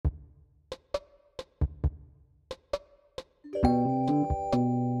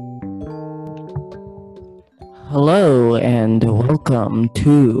Hello and welcome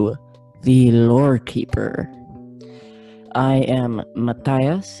to the Lore Keeper. I am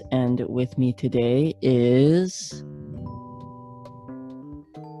Matthias, and with me today is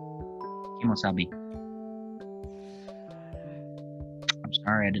Kimosabi. I'm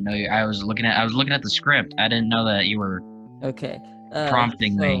sorry, I didn't know you. I was looking at the script. I didn't know that you were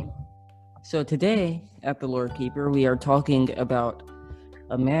prompting me. So today at the Lore Keeper, we are talking about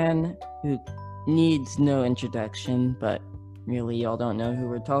a man who needs no introduction, but really y'all don't know who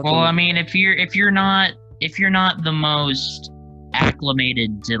we're talking Well, I about. mean, if you're not the most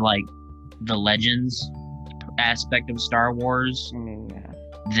acclimated to like the Legends aspect of Star Wars,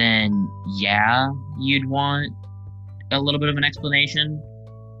 then yeah, you'd want a little bit of an explanation.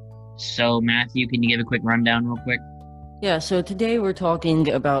 So, Matthew, can you give a quick rundown real quick? Yeah, so today we're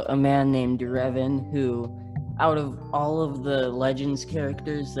talking about a man named Revan who, out of all of the Legends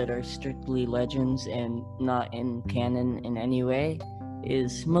characters that are strictly Legends and not in canon in any way,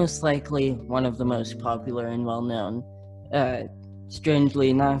 is most likely one of the most popular and well-known.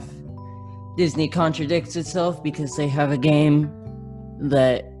 Strangely enough, Disney contradicts itself because they have a game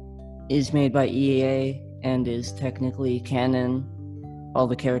that is made by EA and is technically canon. All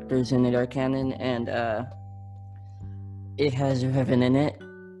the characters in it are canon, and it has Revan in it,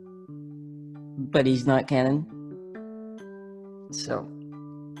 but he's not canon. So,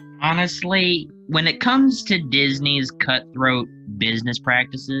 honestly, when it comes to Disney's cutthroat business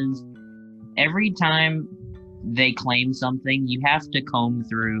practices, every time they claim something, you have to comb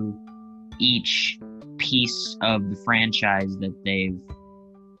through each piece of the franchise that they've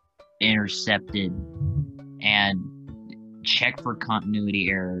intercepted and check for continuity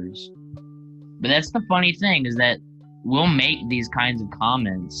errors. But that's the funny thing, is that we'll make these kinds of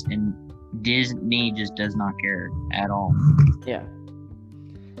comments and Disney just does not care at all. Yeah.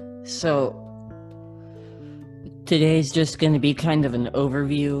 So, today's just going to be kind of an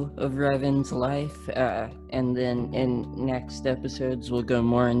overview of Revan's life, and then in next episodes we'll go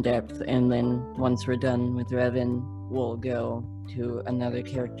more in depth, and then once we're done with Revan, we'll go to another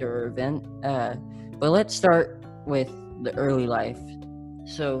character or event. But let's start with the early life.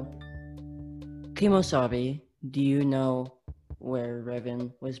 So, Kimosabi, do you know where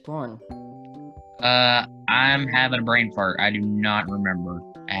Revan was born? I'm having a brain fart. I do not remember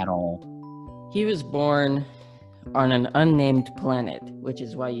at all. He was born on an unnamed planet, which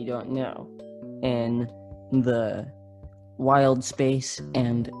is why you don't know, in the wild space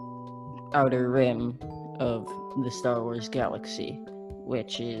and outer rim of the Star Wars galaxy,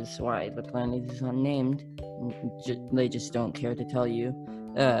 which is why the planet is unnamed. They just don't care to tell you.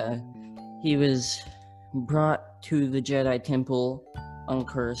 He was brought to the Jedi Temple on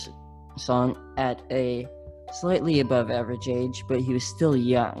Coruscant at a slightly above average age, but he was still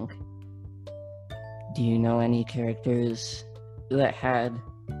young. Do you know any characters that had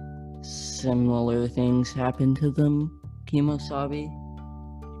similar things happen to them, Kimosabi?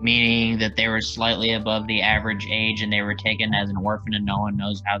 Meaning that they were slightly above the average age and they were taken as an orphan and no one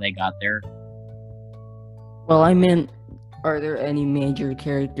knows how they got there? Well, I meant, are there any major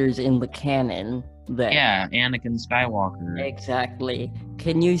characters in the canon that... Yeah, Anakin Skywalker. Exactly.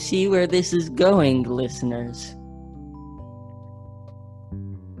 Can you see where this is going, listeners?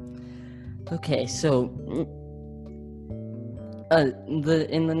 Okay, so in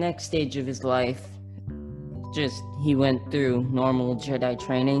the next stage of his life, he went through normal Jedi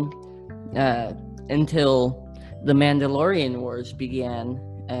training until the Mandalorian Wars began,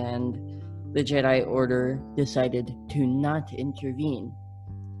 and the Jedi Order decided to not intervene.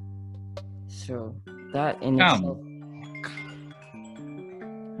 So that in itself.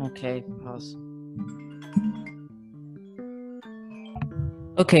 Okay, pause.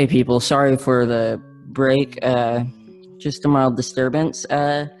 Okay, people, sorry for the break. Just a mild disturbance.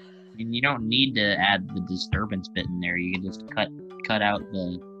 I mean, you don't need to add the disturbance bit in there. You can just cut out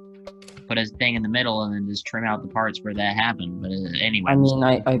put a thing in the middle and then just trim out the parts where that happened. But anyway. I mean,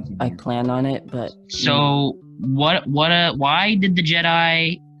 I plan on it, but... So, why did the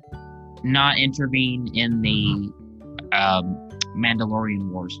Jedi not intervene in the Mandalorian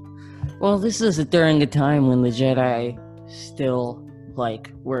Wars? Well, this is during a time when the Jedi still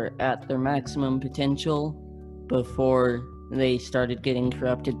were at their maximum potential before they started getting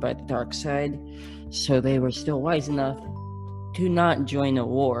corrupted by the dark side, so they were still wise enough to not join a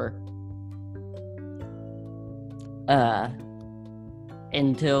war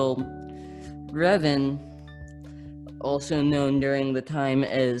until Revan, also known during the time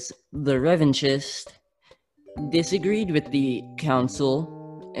as the Revanchist, disagreed with the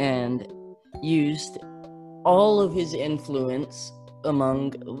council and used all of his influence among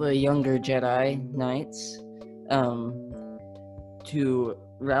the younger Jedi Knights to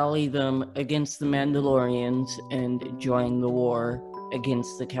rally them against the Mandalorians and join the war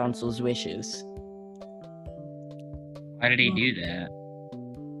against the Council's wishes. Why did he do that?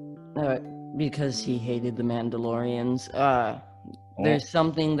 Because he hated the Mandalorians. There's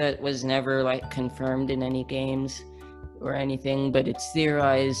something that was never confirmed in any games or anything, but it's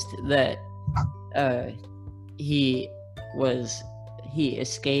theorized that he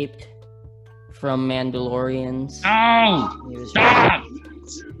escaped from Mandalorians. Oh! Stop!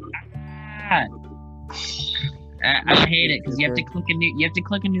 I hate it because you have to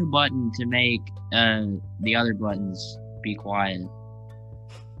click a new button to make the other buttons be quiet.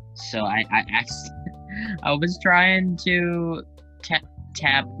 So I was trying to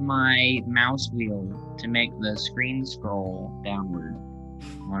tap my mouse wheel to make the screen scroll downward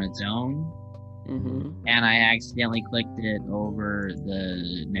on its own. Mm-hmm. And I accidentally clicked it over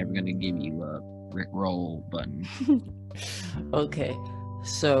the never gonna give you up Rickroll button. Okay,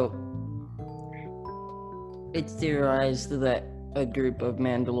 so it's theorized that a group of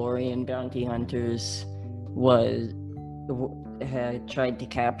Mandalorian bounty hunters had tried to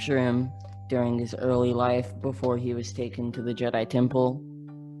capture him during his early life before he was taken to the Jedi Temple,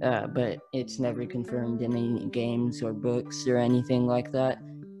 but it's never confirmed in any games or books or anything like that,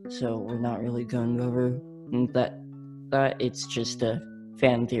 so we're not really going over that. It's just a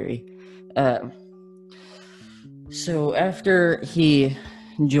fan theory. So after he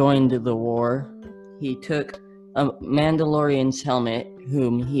joined the war, he took a Mandalorian's helmet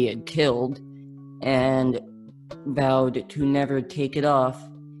whom he had killed and vowed to never take it off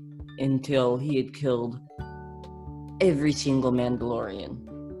until he had killed every single Mandalorian.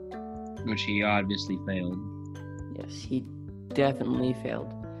 Which he obviously failed. Yes, he definitely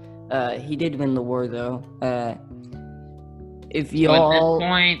failed. He did win the war, though. If y'all...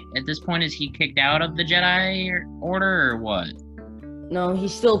 At this point, is he kicked out of the Jedi Order, or what? No,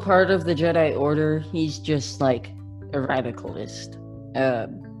 he's still part of the Jedi Order. He's just, a radicalist.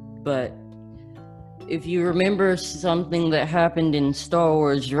 But if you remember something that happened in Star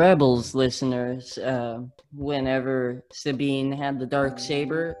Wars Rebels, listeners, whenever Sabine had the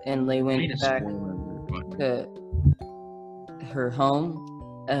Darksaber and they went back to her home,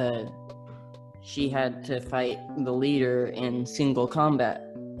 she had to fight the leader in single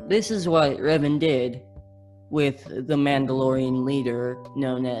combat. This is what Revan did with the Mandalorian leader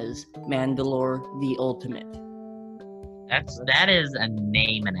known as Mandalore the Ultimate. That is a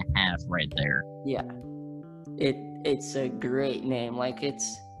name and a half right there. Yeah. It's a great name.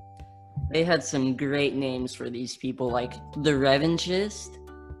 They had some great names for these people, like the Revanchist,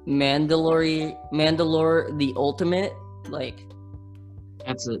 Mandalore the Ultimate,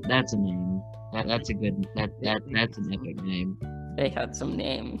 That's a name. That's an epic name. They had some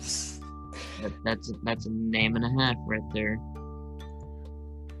names. That's a name and a half right there.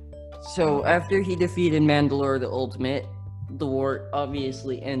 So after he defeated Mandalore the Ultimate, the war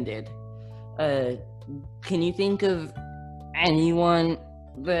obviously ended. Can you think of anyone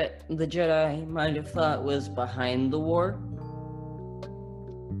that the Jedi might have thought was behind the war?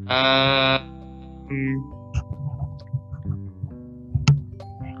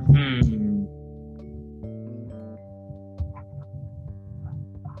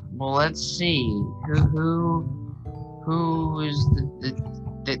 Well, let's see. Who is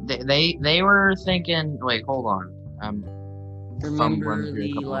they were thinking? Wait, hold on. Remember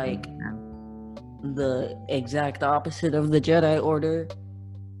the exact opposite of the Jedi Order?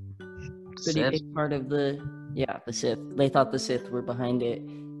 Pretty big part of the Sith. They thought the Sith were behind it.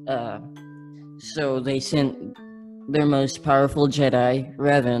 So they sent their most powerful Jedi,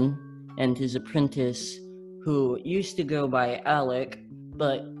 Revan, and his apprentice, who used to go by Alec,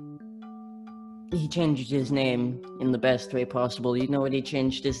 but he changed his name in the best way possible. You know what he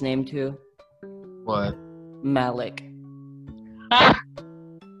changed his name to? What? Malik.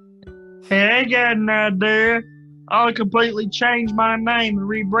 Hey, I got an idea. I'll completely change my name and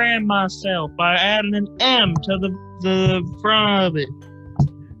rebrand myself by adding an M to the front of it.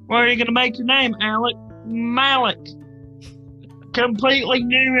 What are you going to make your name, Alec? Malik. Completely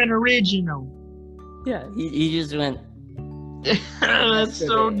new and original. Yeah, he just went... That's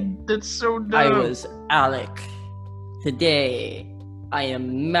so dumb. I was Alec. Today, I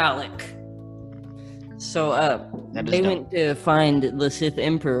am Malik. So, they went to find the Sith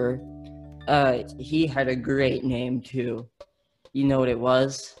Emperor. He had a great name, too. You know what it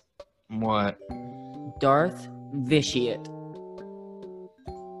was? What? Darth Vitiate.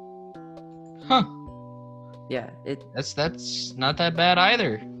 Huh. Yeah, That's not that bad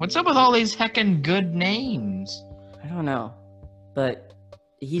either. What's up with all these heckin' good names? I don't know, but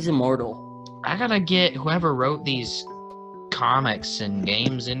he's immortal. I gotta get whoever wrote these comics and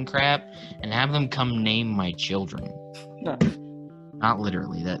games and crap and have them come name my children. No. Not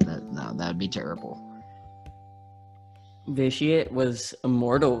literally. That'd be terrible. Vitiate was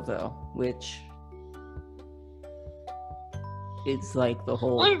immortal, though, which it's like the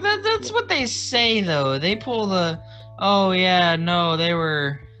whole. Like that's what they say, though. They pull the, oh yeah, no, they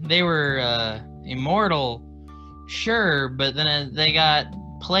were immortal, sure, but then they got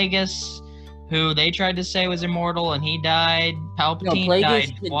Plagueis, who they tried to say was immortal, and he died. No, Palpatine Plagueis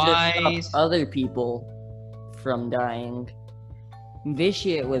died could twice. just stop other people from dying.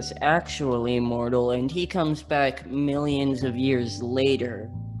 Vitiate was actually immortal, and he comes back millions of years later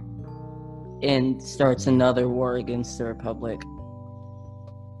and starts another war against the Republic.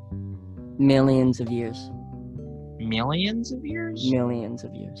 Millions of years. Millions of years? Millions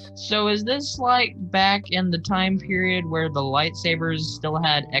of years. So is this like back in the time period where the lightsabers still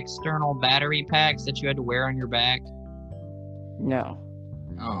had external battery packs that you had to wear on your back? No.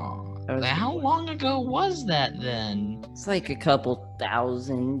 Oh. That was How before. long ago was that then? It's like a couple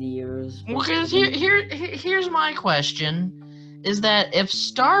thousand years. Well, because here's my question, is that if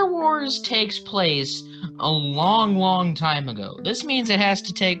Star Wars takes place a long, long time ago, this means it has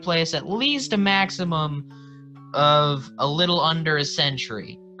to take place at least a maximum of a little under a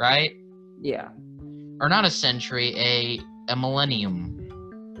century, right? Yeah. Or not a century, a millennium.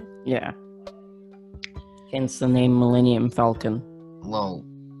 Yeah. Hence the name Millennium Falcon. Lol.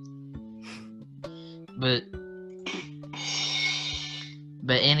 But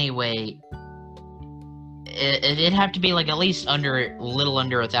anyway, it'd have to be like at least a little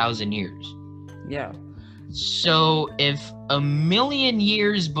under 1,000 years. Yeah. So if 1,000,000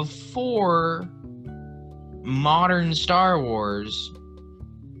 years before modern Star Wars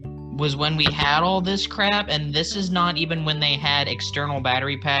was when we had all this crap, and this is not even when they had external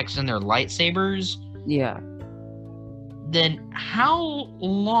battery packs in their lightsabers, Yeah. then how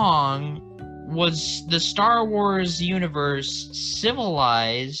long was the Star Wars universe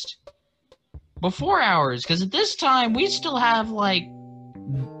civilized before ours? Because at this time, we still have, like,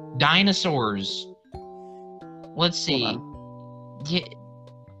 dinosaurs. Let's see. Yeah,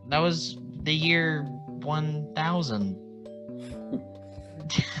 that was the year 1000.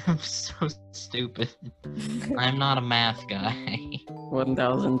 I'm so stupid. I'm not a math guy.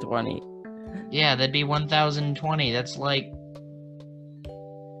 1020. Yeah, that'd be 1020. That's like...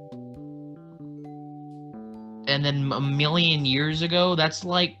 And then 1,000,000 years ago, that's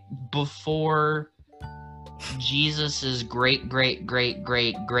like before Jesus's great granddad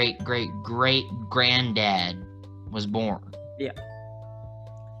was born. Yeah.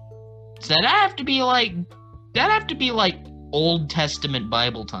 So that'd have to be like Old Testament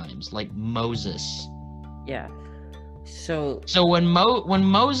Bible times, like Moses. Yeah. So when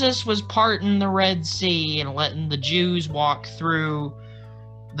Moses was parting the Red Sea and letting the Jews walk through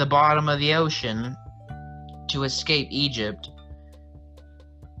the bottom of the ocean to escape Egypt,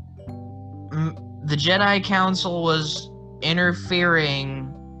 the Jedi Council was interfering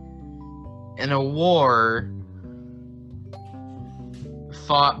in a war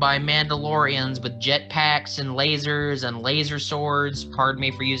fought by Mandalorians with jetpacks and lasers and laser swords. Pardon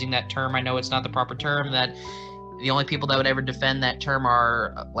me for using that term. I know it's not the proper term. That the only people that would ever defend that term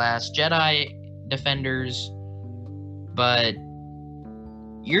are Last Jedi defenders. But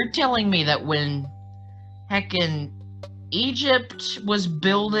you're telling me that when heckin' Egypt was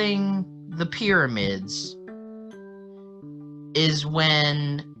building the pyramids is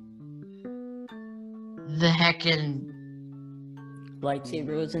when the heckin'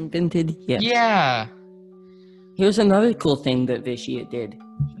 lightsaber was invented? Yes. Yeah. Here's another cool thing that Vitiate did.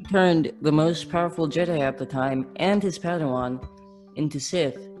 He turned the most powerful Jedi at the time and his Padawan into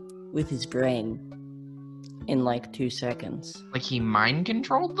Sith with his brain in like 2 seconds. Like he mind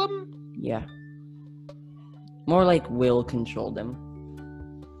controlled them? Yeah. More like will control them.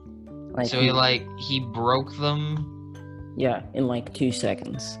 Like So he broke them? Yeah, in like 2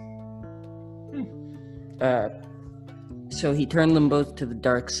 seconds. So he turned them both to the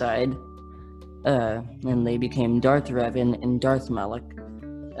dark side, and they became Darth Revan and Darth Malak.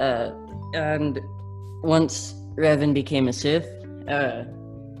 And once Revan became a Sith,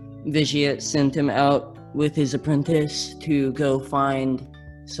 Vitiate sent him out with his apprentice to go find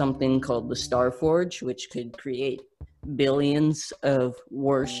something called the Star Forge, which could create billions of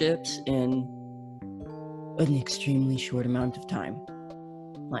warships in an extremely short amount of time.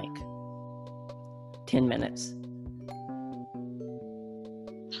 Like 10 minutes.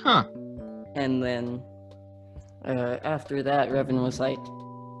 Huh. And then after that, Revan was like,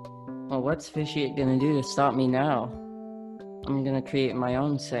 well, what's Vitiate gonna do to stop me now? I'm gonna create my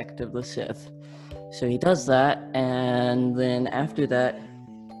own sect of the Sith. So he does that, and then after that,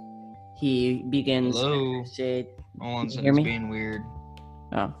 he begins a Hello? crusade. Hold on, Can you hear it's me? being weird.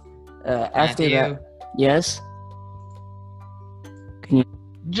 Oh. After Matthew, that, yes? Can you?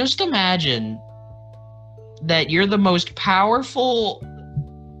 just imagine that you're the most powerful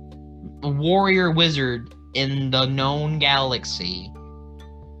warrior wizard in the known galaxy,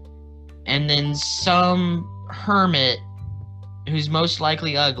 and then some hermit who's most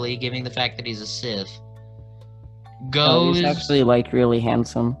likely ugly, given the fact that he's a Sith, Oh, goes. he's actually like really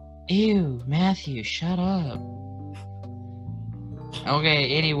handsome. Ew, Matthew, shut up. Okay,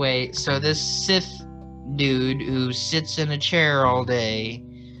 anyway, so this Sith dude who sits in a chair all day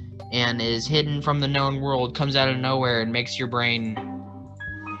and is hidden from the known world comes out of nowhere and makes your brain.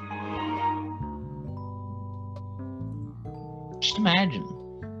 Just imagine.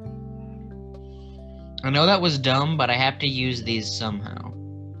 I know that was dumb, but I have to use these somehow.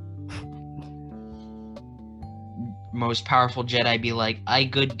 Most powerful Jedi be like, I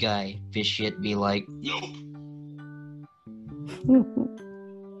good guy. Vitiate be like, nope.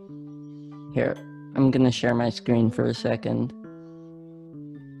 Here, I'm gonna share my screen for a second.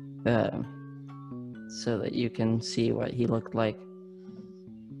 So that you can see what he looked like.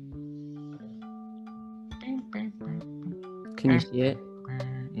 Can you see it?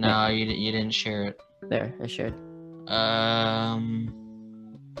 No, you didn't share it. There, I shared. I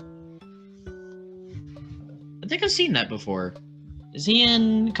think I've seen that before. Is he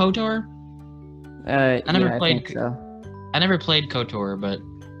in KOTOR? I never played- I think so. I never played KOTOR, but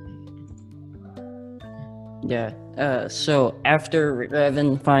Yeah. So after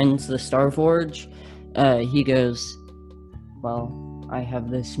Revan finds the Starforge, he goes, well, I have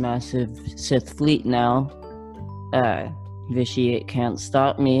this massive Sith fleet now. Vitiate can't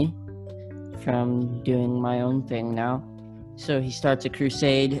stop me from doing my own thing now. So he starts a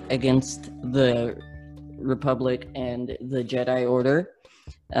crusade against the Republic and the Jedi Order.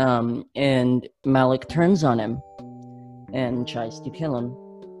 And Malik turns on him and tries to kill him.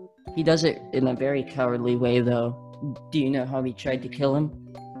 He does it in a very cowardly way, though. Do you know how he tried to kill him?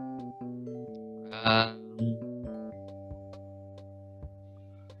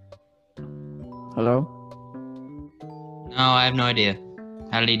 Hello? no, I have no idea.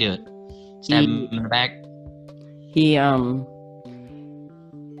 How did he do it? Stab him in the back? He,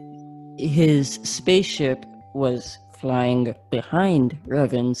 his spaceship was flying behind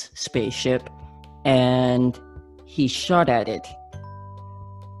Revan's spaceship, and he shot at it.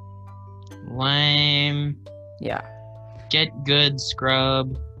 Lame. Yeah. Get good,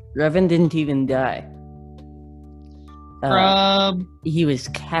 scrub. Revan didn't even die. Scrub. He was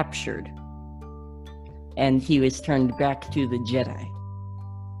captured. And he was turned back to the Jedi.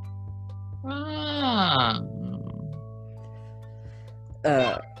 Ah.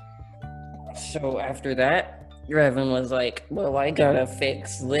 So after that, Revan was like, well, I gotta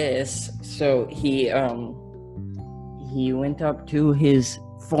fix this. So he went up to his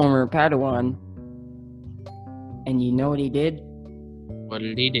former Padawan, and you know what he did? What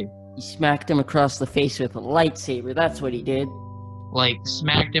did he do? He smacked him across the face with a lightsaber. That's what he did. Like,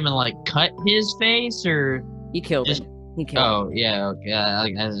 smacked him and, like, cut his face, or? He killed Just- him. He killed him. Oh, yeah, okay.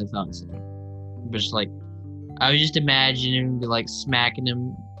 I thought so. But just, like, I was just imagining, like, smacking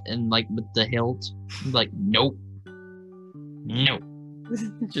him and, like, with the hilt. Like, nope. Nope.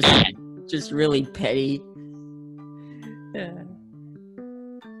 just really petty. Yeah.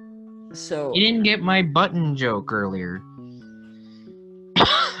 So You didn't get my button joke earlier.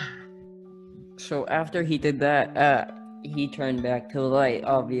 So after he did that, he turned back to the light.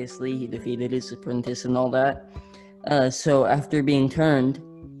 Obviously, he defeated his apprentice and all that. So after being turned,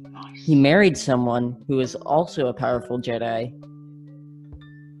 he married someone who is also a powerful Jedi,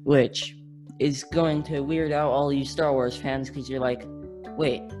 which is going to weird out all you Star Wars fans because you're like,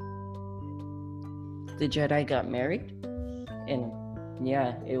 wait, the Jedi got married? And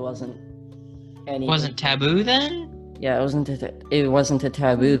yeah, it wasn't any. Wasn't taboo then? Yeah, it wasn't a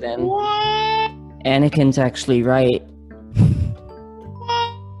taboo then. What? Anakin's actually right.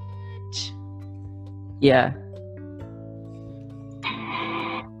 What? Yeah.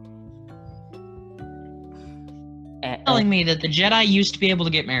 Telling me that the Jedi used to be able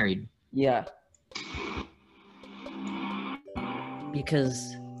to get married. Yeah.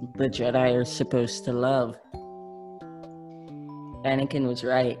 Because the Jedi are supposed to love. Anakin was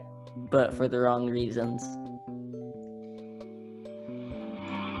right, but for the wrong reasons.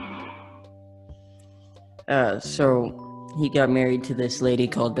 So he got married to this lady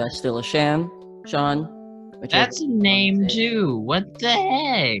called Bastila Shan. That's a name too. What the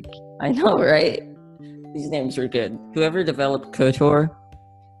heck? I know, right? These names were good. Whoever developed KOTOR,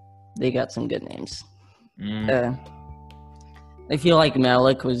 they got some good names. I feel like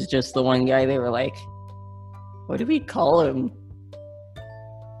Malik was just the one guy they were like, what do we call him?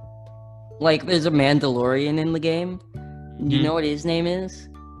 Like, there's a Mandalorian in the game. Do you know what his name is?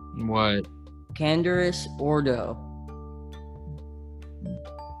 What? Canderous Ordo.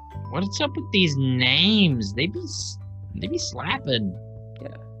 What's up with these names? They be slapping.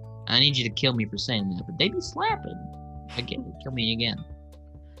 Yeah. I need you to kill me for saying that, but they be slapping. Again, kill me again.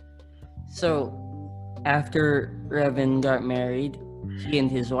 So, after Revan got married, he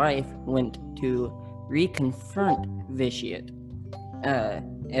and his wife went to reconfront Vitiate.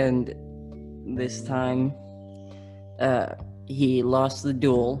 And this time, he lost the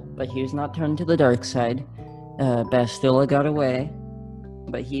duel, but he was not turned to the dark side. Bastila got away,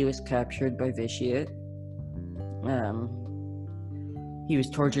 but he was captured by Vitiate. He was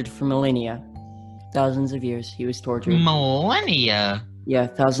tortured for millennia. Thousands of years he was tortured. Millennia? Yeah,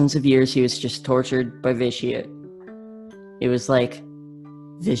 thousands of years he was just tortured by Vitiate. It was like,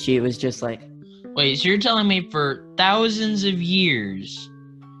 Vitiate was just like... Wait, so you're telling me for thousands of years,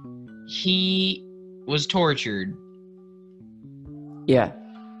 he was tortured? Yeah.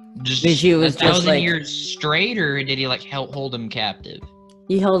 Just Vitiate was a just thousand like... years straight, or did he, like, hold him captive?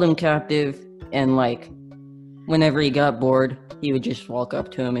 He held him captive, and, like, whenever he got bored, he would just walk up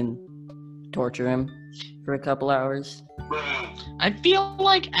to him and torture him for a couple hours. I feel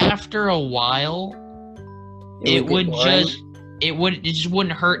like after a while, it just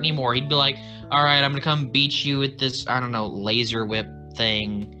wouldn't hurt anymore. He'd be like, all right, I'm gonna come beat you with this, I don't know, laser whip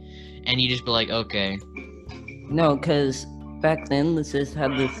thing. And you just be like, okay. No, because back then the Sith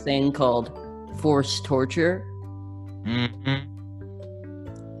had this thing called forced torture. Mm-hmm.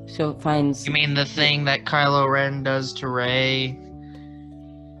 So it finds... You mean the thing that Kylo Ren does to Rey?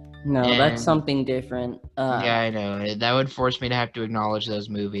 No, that's something different. Yeah, I know. That would force me to have to acknowledge those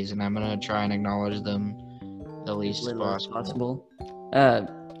movies, and I'm gonna try and acknowledge them the least possible.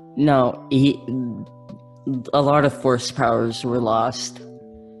 No, a lot of force powers were lost.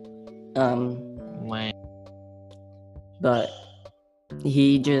 But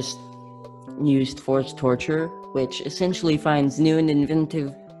he just used forced torture, which essentially finds new and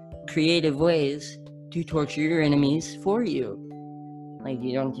inventive, creative ways to torture your enemies for you. Like,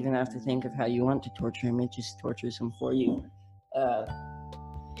 you don't even have to think of how you want to torture him, it just tortures him for you.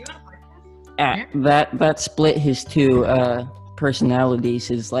 That split his two personalities,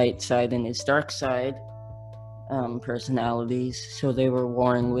 his light side and his dark side personalities, so they were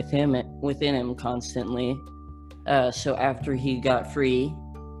warring within him constantly. So after he got free,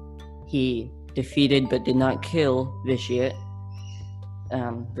 he defeated but did not kill Vitiate.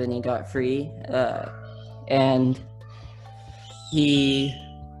 Then he got free, and he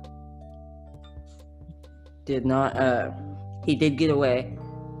did not, he did get away,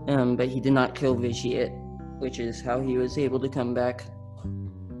 but he did not kill Vitiate, which is how he was able to come back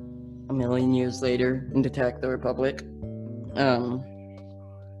a million years later and attack the Republic.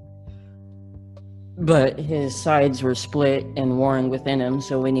 But his sides were split and warring within him,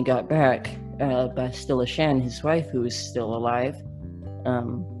 so when he got back, Bastila Shan, his wife, who was still alive,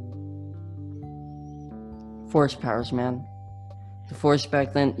 force powers, man. The Force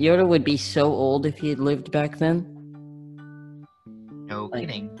back then, Yoda would be so old if he had lived back then. No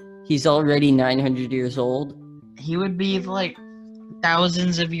kidding. He's already 900 years old. He would be like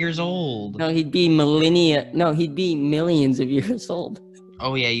thousands of years old. No, he'd be millennia. No, he'd be millions of years old.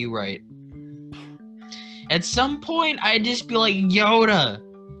 Oh yeah, you're right. At some point, I'd just be like, Yoda,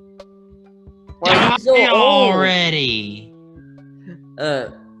 Why die already.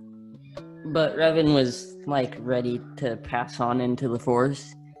 But Revan was like ready to pass on into the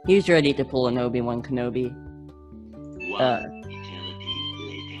Force. He was ready to pull an Obi-Wan Kenobi.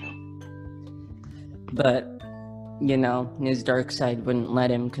 But you know, his dark side wouldn't let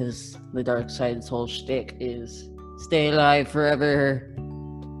him, because the dark side's whole shtick is stay alive forever.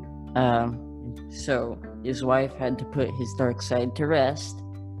 So his wife had to put his dark side to rest,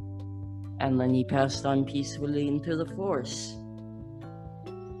 and then he passed on peacefully into the Force.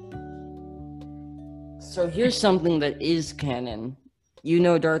 So here's something that is canon. You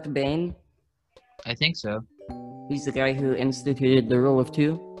know Darth Bane? I think so. He's the guy who instituted the Rule of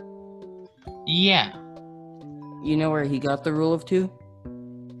Two. Yeah. You know where he got the Rule of Two?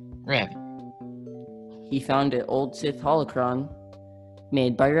 Revan. He found an old Sith holocron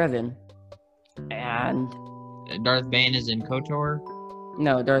made by Revan. And... Darth Bane is in KOTOR?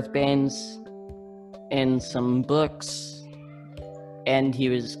 No, Darth Bane's in some books, and he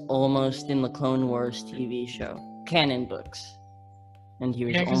was almost in the Clone Wars TV show. Canon books. and he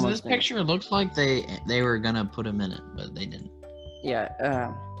was Yeah, because almost this picture looks like they were gonna put him in it, but they didn't. Yeah.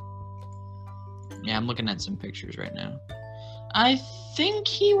 Yeah, I'm looking at some pictures right now. I think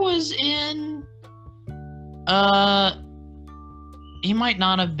he was in. He might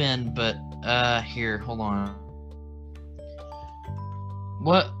not have been, but here, hold on.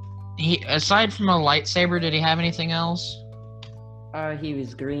 What? He aside from a lightsaber, did he have anything else? He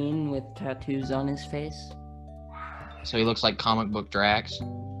was green with tattoos on his face. So he looks like comic book Drax.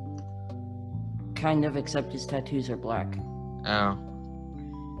 Kind of, except his tattoos are black. Oh.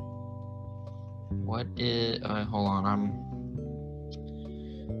 What is? Hold on,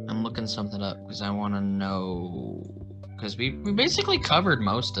 I'm looking something up because I want to know. Because we basically covered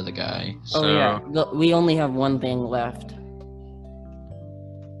most of the guy. So... Oh yeah, we only have one thing left.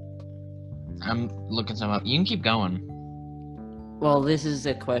 I'm looking some up. You can keep going. Well, this is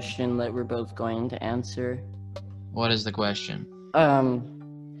a question that we're both going to answer. What is the question?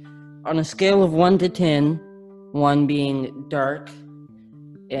 On a scale of 1 to 10, 1 being dark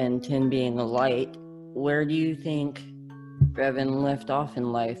and 10 being a light, where do you think Revan left off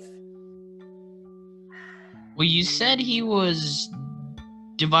in life? Well, you said he was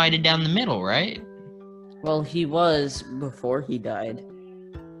divided down the middle, right? Well, he was before he died.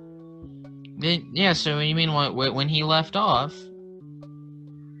 Yeah, so you mean when he left off,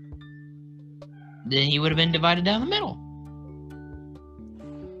 then he would have been divided down the middle.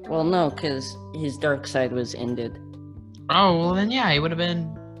 Well, no, because his dark side was ended. Oh, well then yeah, he would have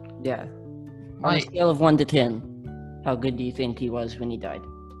been... Yeah. On a scale of 1 to 10, how good do you think he was when he died?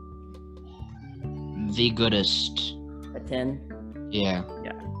 The goodest. A 10? Yeah.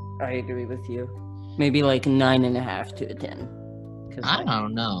 Yeah, I agree with you. Maybe like 9.5 to a 10. I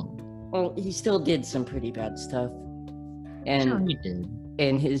don't know. Well, he still did some pretty bad stuff. And Sure he did.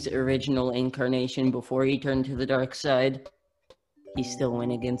 in his original incarnation before he turned to the dark side, he still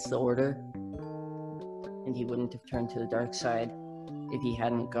went against the Order. And he wouldn't have turned to the dark side if he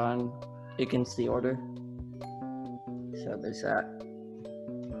hadn't gone against the Order. So there's that.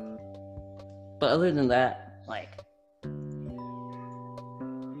 But other than that, like,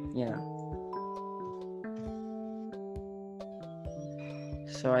 you know.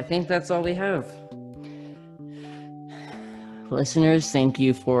 So I think that's all we have. Listeners, thank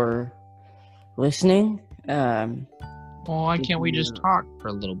you for listening. Well, why can't we just talk for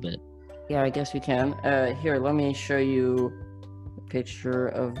a little bit? Yeah, I guess we can. Here, let me show you a picture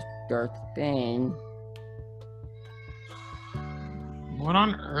of Darth Bane. What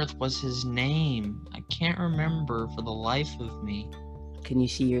on earth was his name? I can't remember for the life of me. Can you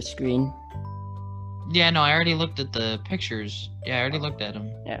see your screen? Yeah, no, I already looked at the pictures. Yeah, I already looked at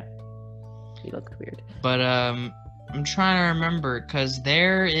them. Yeah. He looked weird. But, I'm trying to remember, because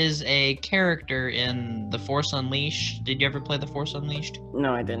there is a character in The Force Unleashed. Did you ever play The Force Unleashed?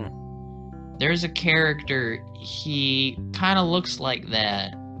 No, I didn't. There's a character, he kind of looks like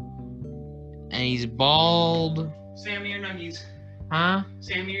that. And he's bald. Sam your nuggies. Huh?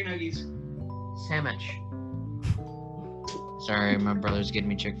 Sam your nuggies. Sandwich. Sorry, my brother's getting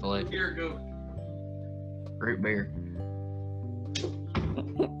me Chick-fil-A. Here, go. Root beer.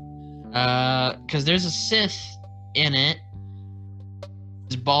 Because there's a Sith in it.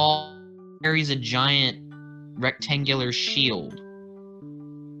 His ball carries a giant rectangular shield.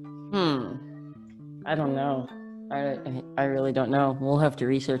 I don't know. I really don't know. We'll have to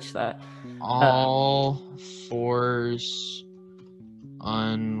research that. All Force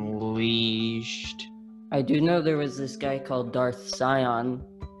Unleashed. I do know there was this guy called Darth Sion,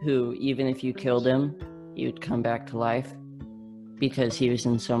 who, even if you killed him, he would come back to life because he was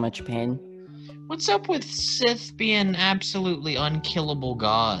in so much pain. What's up with Sith being absolutely unkillable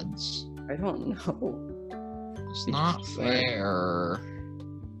gods? I don't know. It's not fair.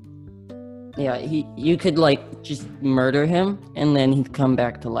 Yeah, you could, like, just murder him, and then he'd come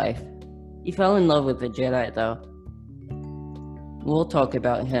back to life. He fell in love with the Jedi, though. We'll talk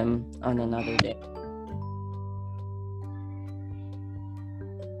about him on another day.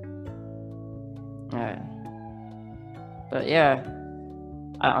 Alright. But yeah,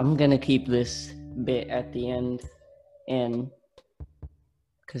 I'm gonna keep this bit at the end in,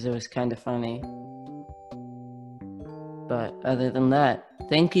 because it was kind of funny. But other than that,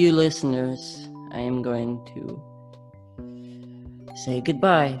 thank you, listeners. I am going to say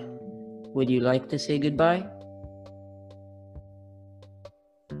goodbye. Would you like to say goodbye?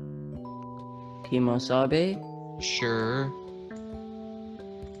 Kimosabe? Sure.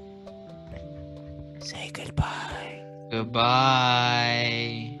 Say goodbye.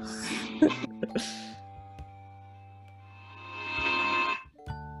 Goodbye.